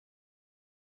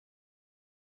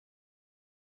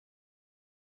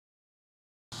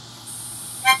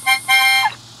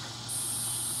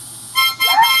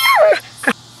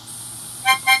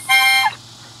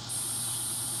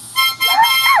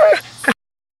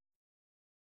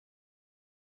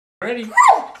Ready?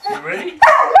 You ready?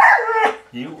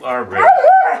 You are ready.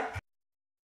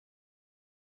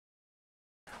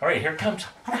 All right, here it comes.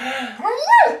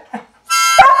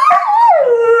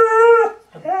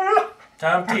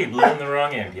 Tom T blew in the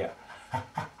wrong end, yeah.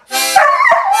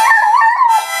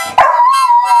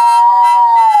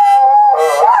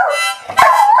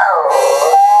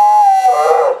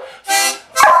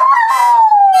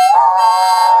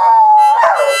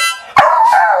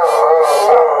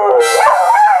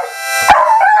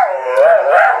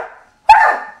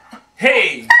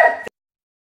 Hey!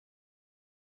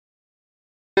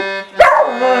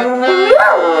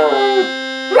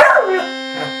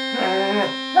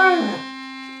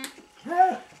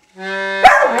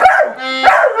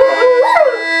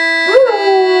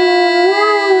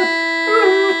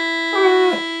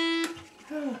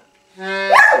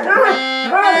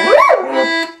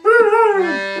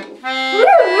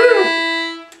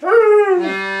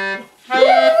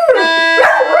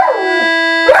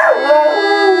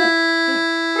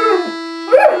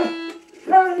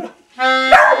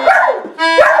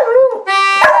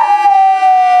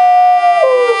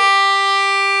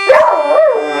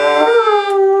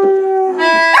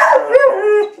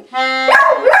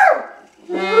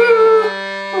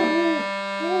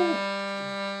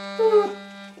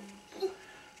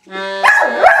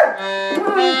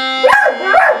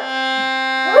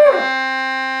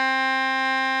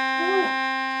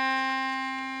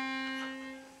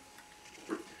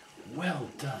 Well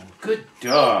done. Good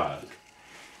dog.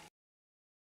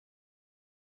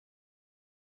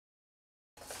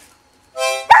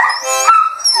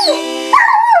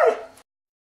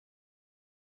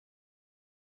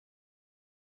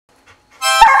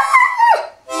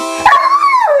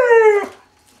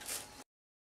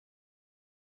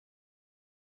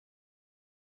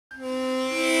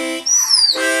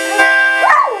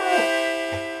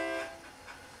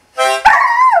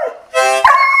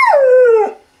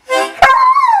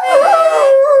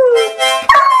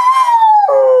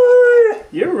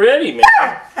 You're ready,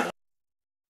 man.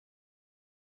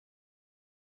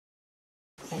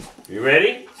 You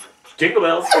ready? Jingle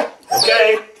bells.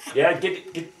 Okay. Yeah,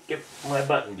 get my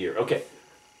button gear. Okay.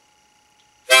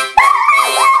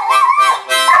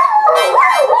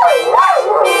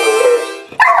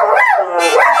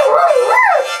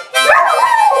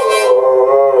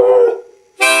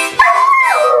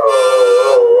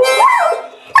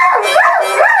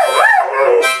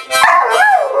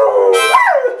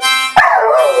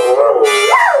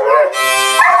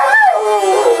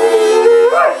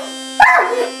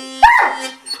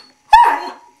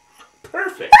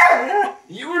 Perfect.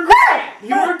 You were great.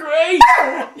 You were great.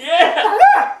 Yeah.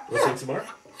 Want to sing some more?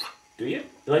 Do you?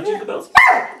 You like jingle bells?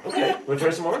 Okay. Want to try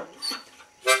some more?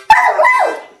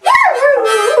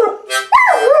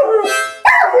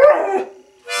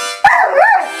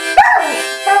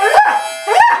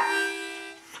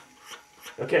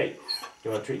 Okay.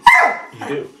 You want a treat? You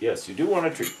do. Yes, you do want a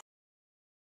treat.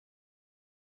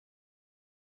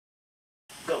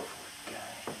 Go for it,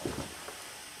 guy.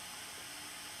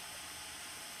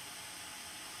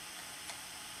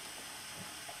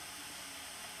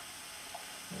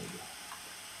 There you go.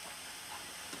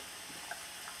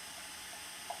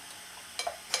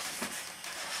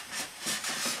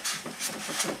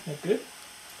 That good?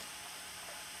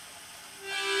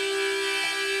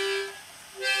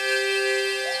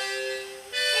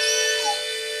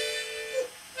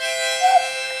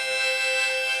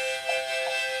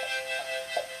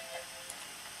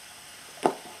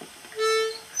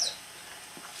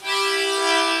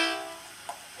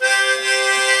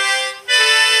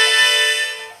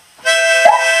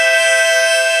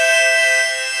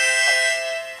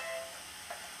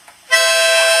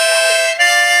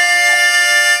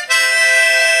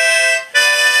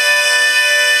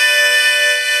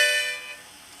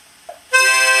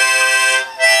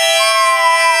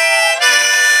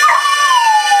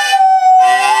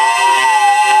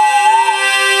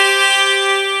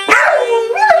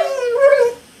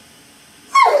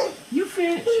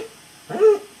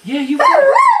 Yeah, you will.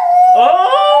 Oh!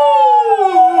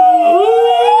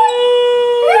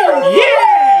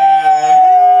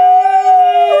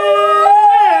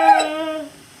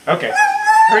 Yeah! Okay,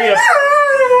 hurry up.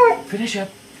 Finish up.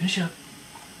 Finish up.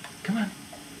 Come on.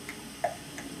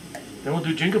 Then we'll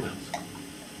do jingle bells.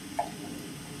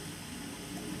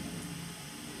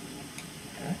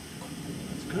 Okay,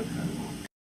 that's good, huh?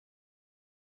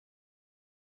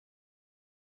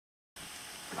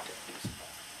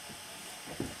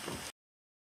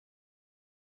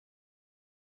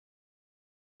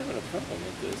 Problem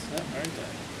with this, aren't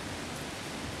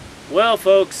I? Well,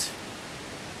 folks,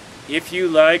 if you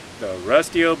like the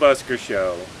Rusty O' Busker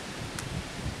Show,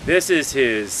 This is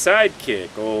his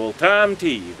sidekick, old Tom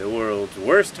T, the world's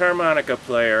worst harmonica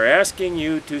player, asking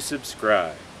you to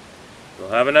subscribe. We'll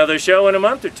have another show in a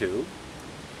month or two.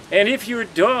 And if your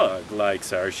dog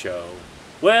likes our show,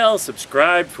 well,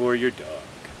 subscribe for your dog.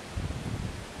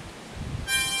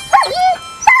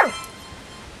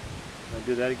 Want to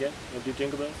do that again? Want to do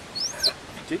Jingle Bells?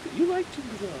 You like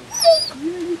Jingle Bells.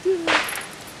 Yeah, you do.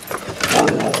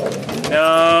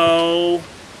 No.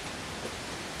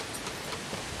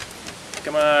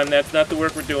 Come on, that's not the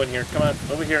work we're doing here. Come on,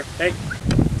 over here. Hey.